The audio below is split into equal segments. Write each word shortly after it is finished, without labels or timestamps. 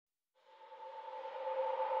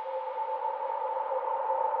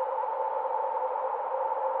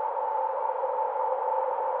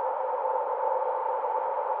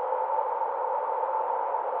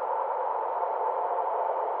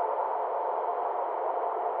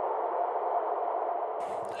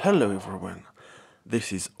Hello everyone,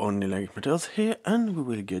 this is Only Like Matters here, and we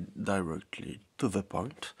will get directly to the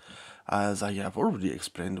point, as I have already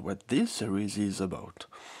explained what this series is about.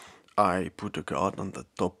 I put a card on the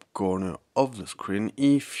top corner of the screen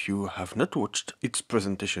if you have not watched its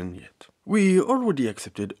presentation yet. We already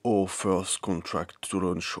accepted our first contract to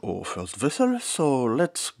launch our first vessel, so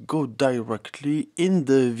let's go directly in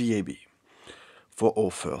the VAB. For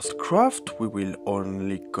our first craft, we will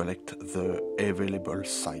only collect the available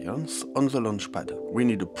science on the launch pad. We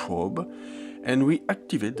need a probe, and we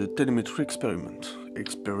activate the telemetry experiment.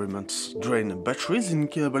 Experiments drain batteries in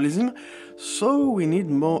Kerbalism, so we need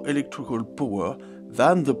more electrical power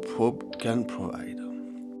than the probe can provide.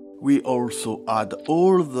 We also add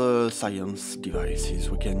all the science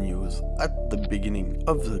devices we can use at the beginning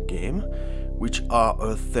of the game, which are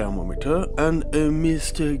a thermometer and a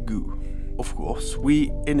mystery goo. Of course,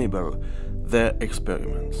 we enable their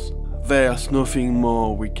experiments. There's nothing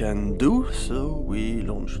more we can do, so we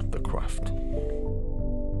launch the craft.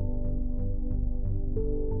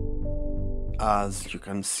 As you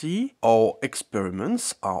can see, our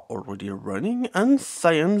experiments are already running and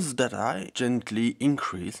science data gently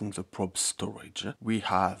increase in the probe storage. We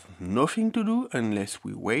have nothing to do unless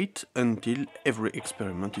we wait until every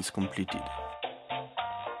experiment is completed.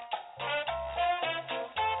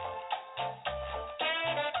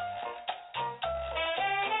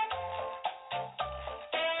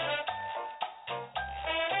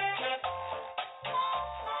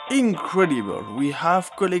 Incredible! We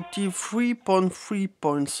have collected 3.3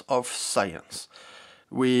 points of science.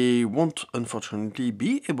 We won't unfortunately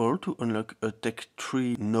be able to unlock a tech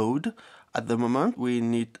tree node at the moment. We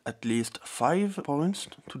need at least 5 points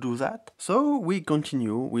to do that. So we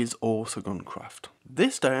continue with our second craft.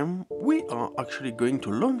 This time we are actually going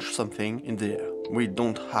to launch something in the air. We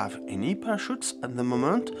don't have any parachutes at the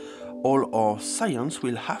moment. All our science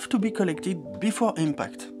will have to be collected before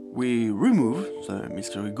impact. We remove the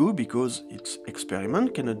mystery goo because its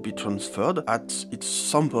experiment cannot be transferred as its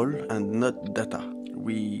sample and not data.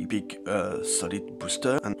 We pick a solid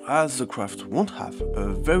booster, and as the craft won't have a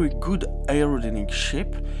very good aerodynamic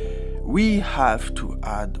shape, we have to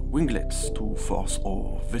add winglets to force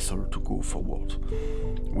our vessel to go forward.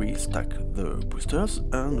 We stack the boosters,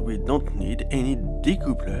 and we don't need any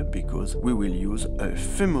decoupler because we will use a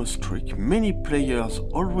famous trick many players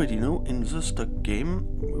already know in the stock game.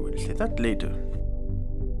 We will see that later.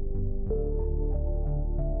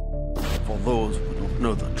 For those who don't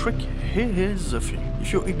know the trick, here is the thing.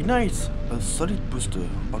 If you ignite a solid booster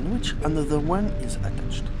on which another one is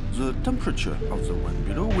attached, the temperature of the one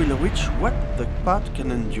below will reach what the part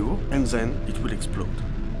can endure, and then it will explode.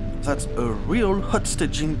 That's a real hot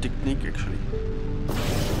staging technique actually.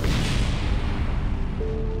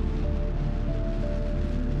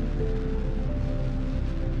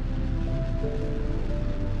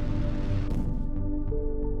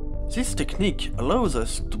 This technique allows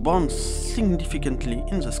us to bounce significantly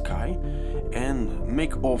in the sky and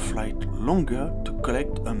make our flight longer to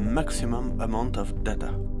collect a maximum amount of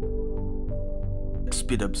data. Let's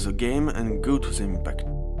speed up the game and go to the impact.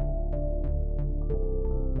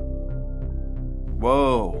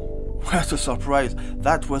 Whoa, what a surprise!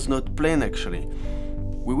 That was not planned actually.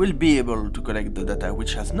 We will be able to collect the data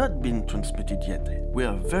which has not been transmitted yet. We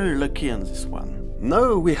are very lucky on this one.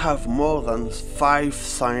 Now we have more than 5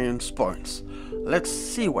 science points. Let's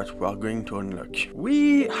see what we are going to unlock.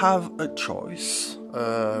 We have a choice.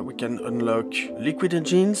 We can unlock liquid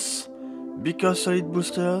engines, bigger solid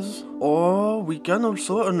boosters, or we can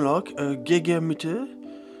also unlock a Geiger meter,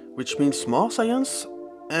 which means more science,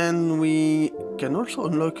 and we can also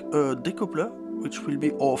unlock a decoupler, which will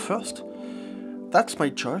be our first. That's my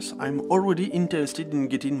choice. I'm already interested in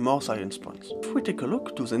getting more science points. If we take a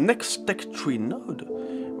look to the next tech tree node,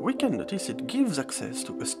 we can notice it gives access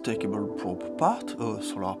to a stackable probe part, a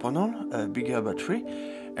solar panel, a bigger battery,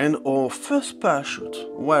 and our first parachute.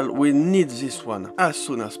 Well, we need this one as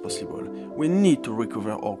soon as possible. We need to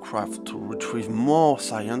recover our craft to retrieve more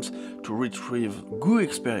science, to retrieve goo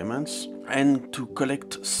experiments, and to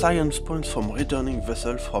collect science points from returning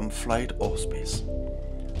vessels from flight or space.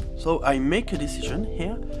 So I make a decision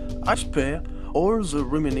here. I spare all the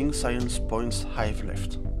remaining science points I've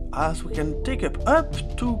left. As we can take up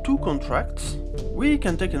to 2 contracts, we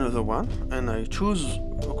can take another one, and I choose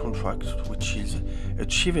a contract which is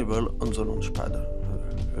achievable on the launch pad.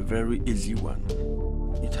 A very easy one.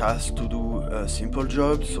 It has to do a simple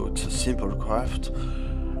job, so it's a simple craft.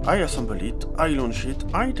 I assemble it, I launch it,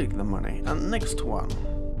 I take the money, and next one.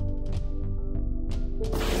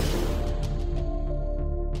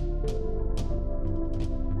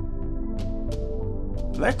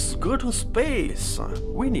 Let's go to space!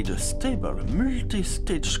 We need a stable,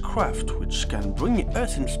 multi-stage craft which can bring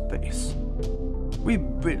us in space. We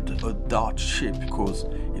built a dart ship because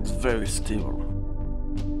it's very stable.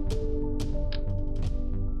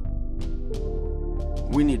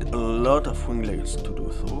 We need a lot of winglets to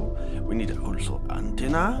do so. We need also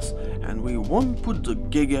antennas, and we won't put the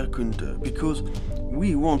Geiger counter because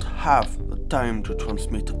we won't have the time to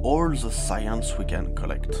transmit all the science we can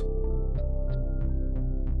collect.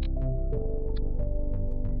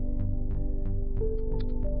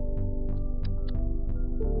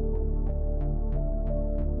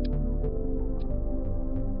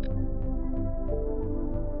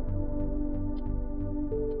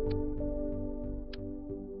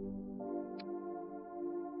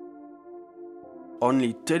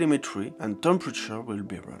 Only telemetry and temperature will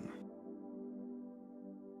be run.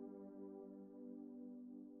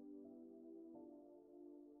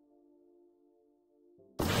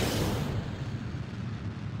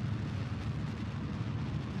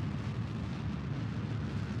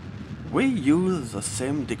 We use the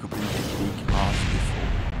same decoupling technique as before.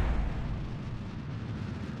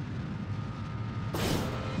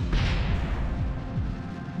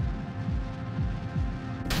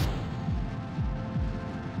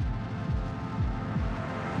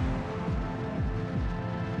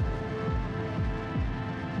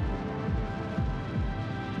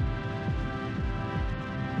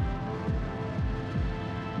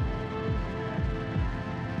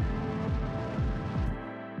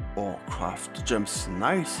 Our craft jumps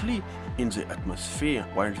nicely in the atmosphere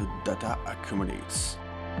while the data accumulates.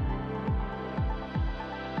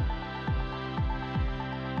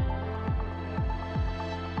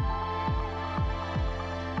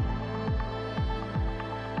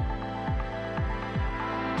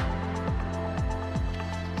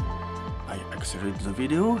 I accelerate the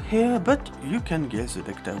video here, but you can guess the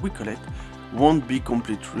data we collect won't be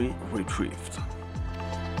completely retrieved.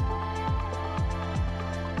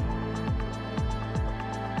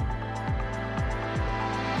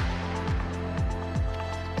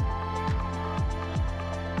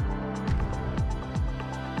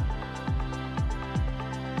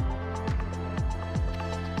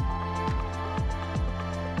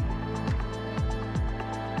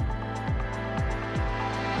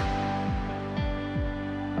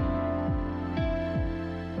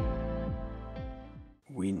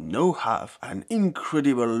 We now have an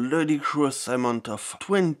incredible ludicrous amount of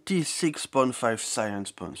 26.5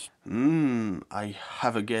 science points. I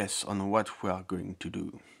have a guess on what we are going to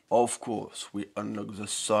do. Of course, we unlock the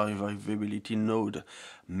survivability node,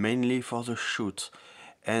 mainly for the chute,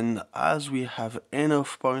 and as we have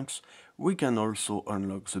enough points, we can also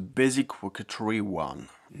unlock the basic rocketry one.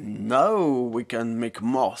 Now we can make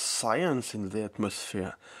more science in the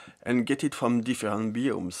atmosphere and get it from different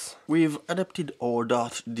biomes. We've adapted our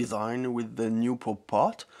dart design with the new prop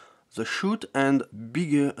part, the chute and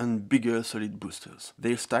bigger solid boosters.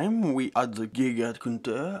 This time we add the Geiger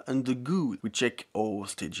counter and the goo. We check our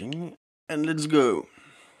staging and let's go.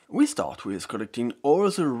 We start with collecting all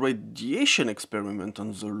the radiation experiment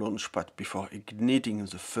on the launch pad before igniting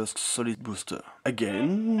the first solid booster.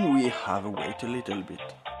 Again, we have to wait a little bit.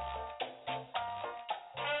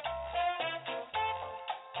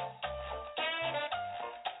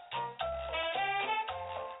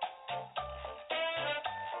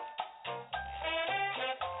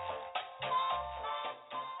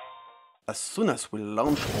 As soon as we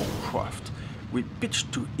launch our craft, we pitch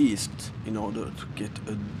to east in order to get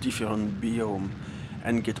a different biome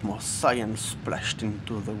and get more science splashed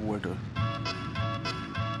into the water.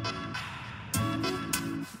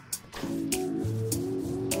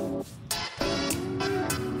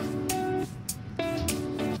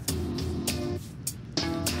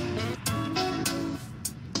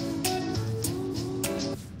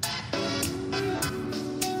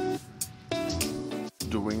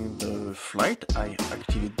 During the flight, I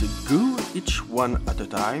activate the goo, each one at a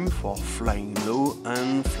time for flying low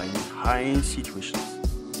and flying high situations.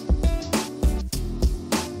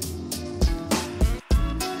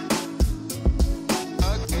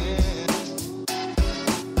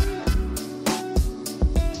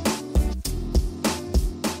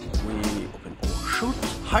 We open our chute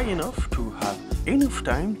high enough to have enough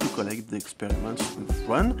time to collect the experiments we've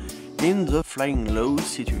run in the flying low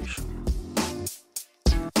situation.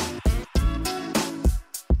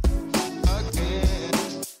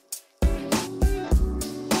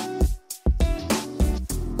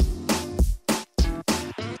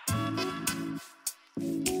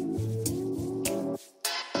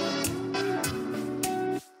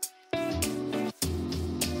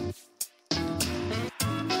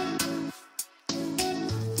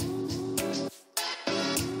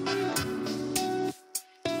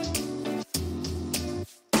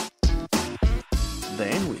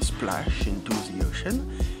 then we splash into the ocean.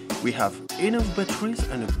 We have enough batteries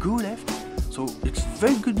and a go left, so it's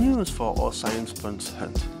very good news for our science points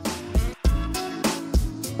hunt.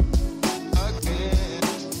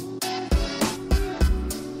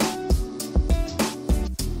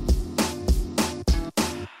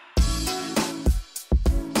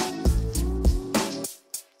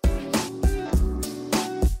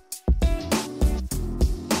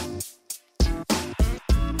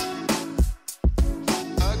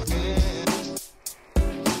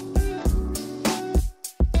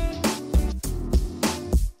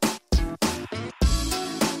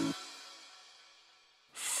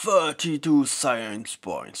 "32 science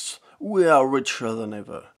points. We are richer than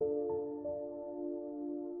ever."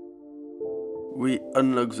 We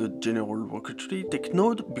unlock the general rocketry tech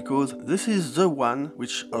node because this is the one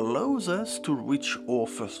which allows us to reach our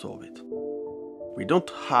first orbit. We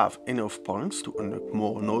don't have enough points to unlock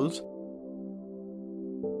more nodes.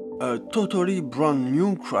 A totally brand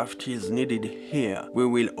new craft is needed here. We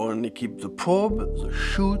will only keep the probe, the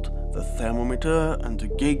chute, the thermometer and the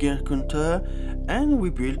Geiger counter, and we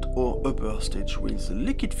built our upper stage with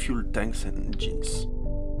liquid fuel tanks and engines.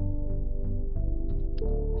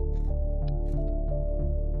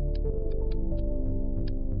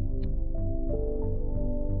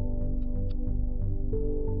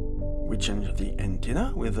 We change the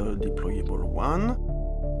antenna with a deployable one.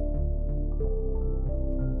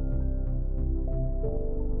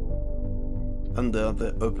 Under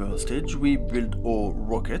the upper stage, we build our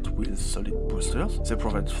rocket with solid boosters. They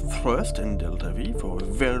provide thrust and delta V for a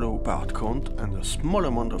very low part count and a small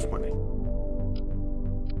amount of money.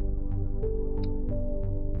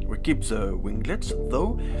 We keep the winglets,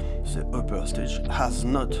 though the upper stage has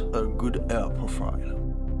not a good air profile.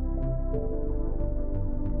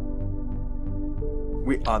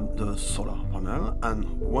 We add the solar panel, and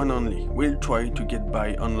one only will try to get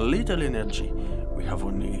by on little energy. We have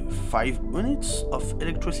only 5 units of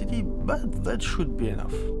electricity, but that should be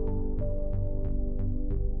enough.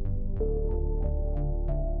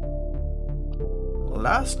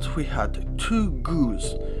 Last, we had 2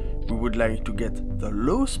 goos. We would like to get the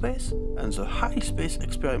low space and the high space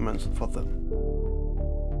experiments for them.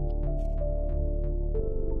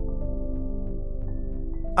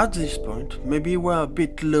 At this point, maybe we're a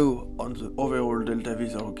bit low on the overall delta V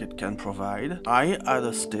the rocket can provide. I add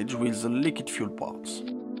a stage with the liquid fuel parts.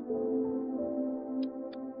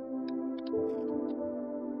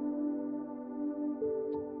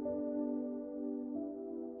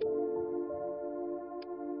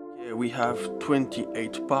 Here we have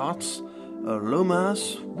 28 parts, a low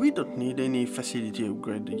mass. We don't need any facility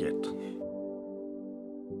upgrade yet.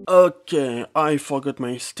 Okay, I forgot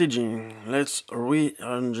my staging. Let's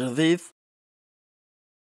rearrange this.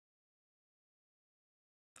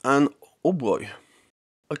 And oh boy.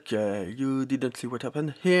 Okay, you didn't see what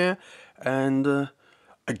happened here. And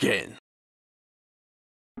again.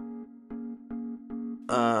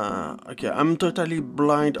 Okay, I'm totally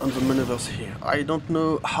blind on the maneuvers here. I don't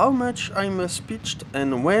know how much I must pitched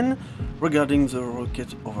and when regarding the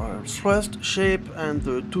rocket overall thrust, shape and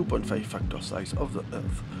the 2.5 factor size of the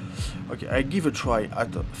Earth. Okay, I give a try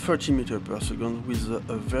at 30 meters per second with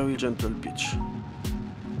a very gentle pitch.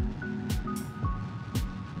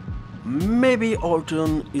 Maybe our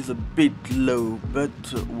turn is a bit low, but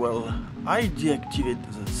well, I deactivate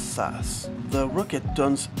the SAS. The rocket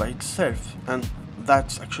turns by itself, and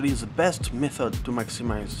that's actually the best method to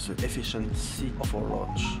maximize the efficiency of our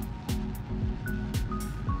launch.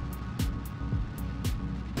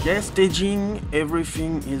 Okay, staging,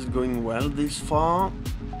 everything is going well this far.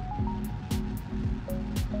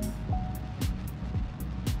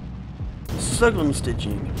 Second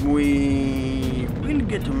staging, we will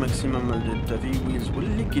get a maximum delta V with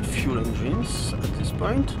liquid fuel engines at this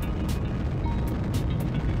point.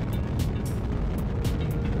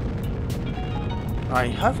 I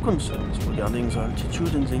have concerns regarding the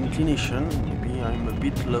altitude and the inclination. Maybe I'm a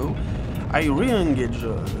bit low. I re-engage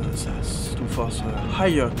the SAS to force a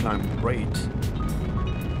higher climb rate.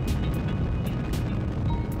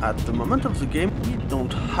 At the moment of the game, we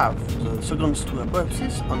don't have the seconds to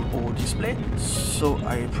apopsis on our display, so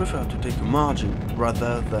I prefer to take a margin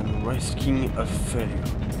rather than risking a failure.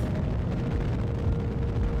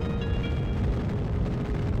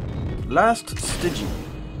 Last staging.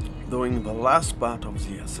 During the last part of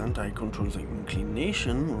the ascent, I control the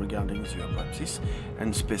inclination regarding the apopsis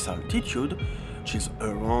and space altitude, which is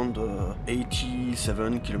around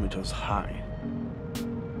 87 kilometers high.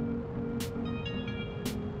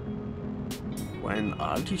 When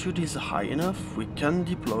altitude is high enough, we can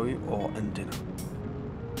deploy our antenna.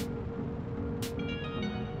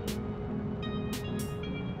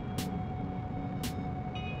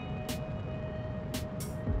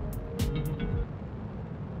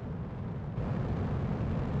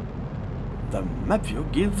 The map view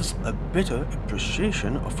gives a better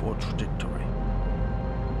appreciation of our trajectory.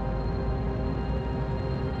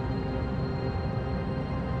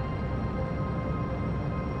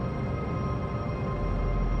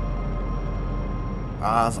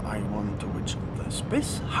 As I want to reach the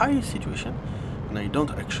space high situation, and I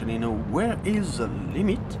don't actually know where is the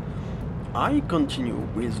limit, I continue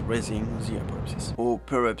with raising the APSA. Our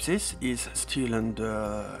APSA is still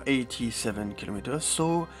under 87 kilometers,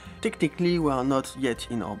 so technically we are not yet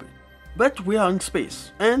in orbit. But we are in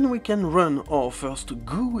space, and we can run our first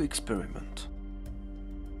goo experiment.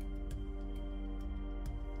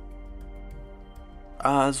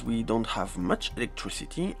 As we don't have much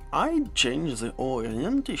electricity, I change the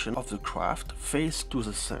orientation of the craft face to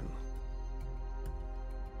the sun.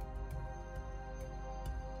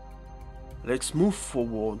 Let's move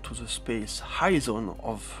forward to the space high zone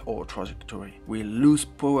of our trajectory. We'll lose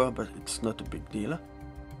power, but it's not a big deal.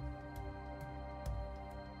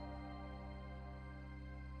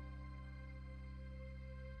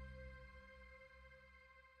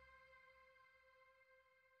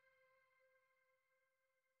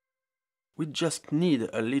 We just need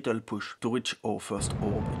a little push to reach our first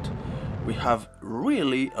orbit. We have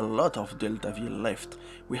really a lot of delta V left.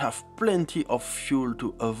 We have plenty of fuel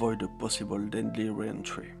to avoid a possible deadly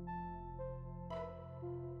re-entry.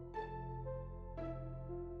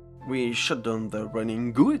 We shut down the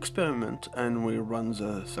running goo experiment and we run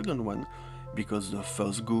the second one because the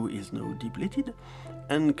first goo is now depleted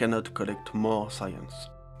and cannot collect more science.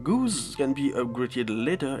 Goos can be upgraded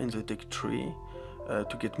later in the tech tree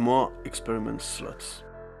to get more experiment slots.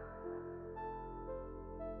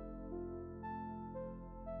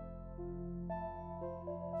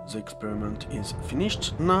 The experiment is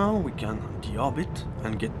finished, now we can deorbit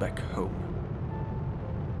and get back home.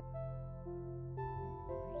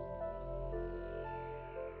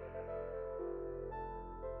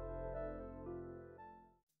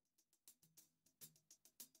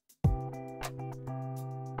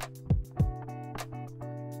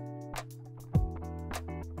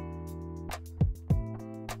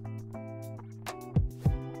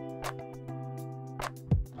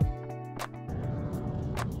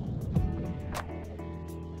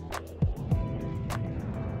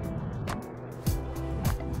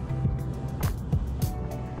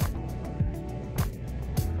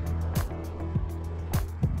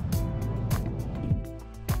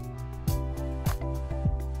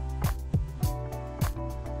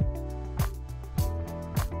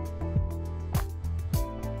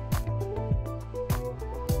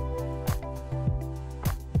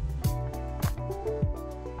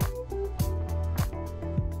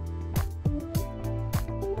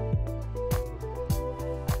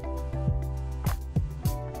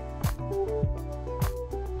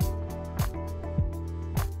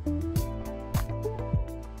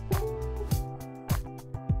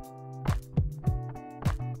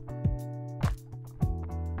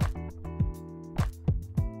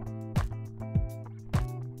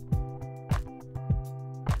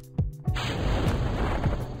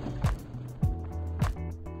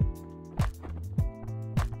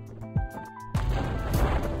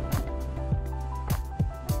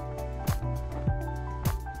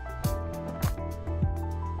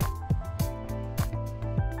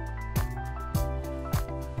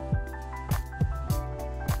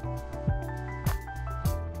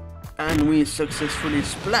 And we successfully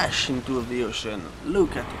splash into the ocean.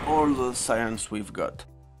 Look at all the science we've got.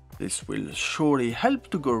 This will surely help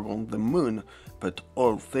to go around the moon, but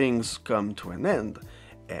all things come to an end,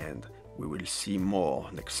 and we will see more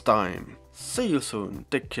next time. See you soon,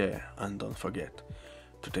 take care, and don't forget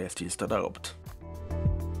to test is adopt.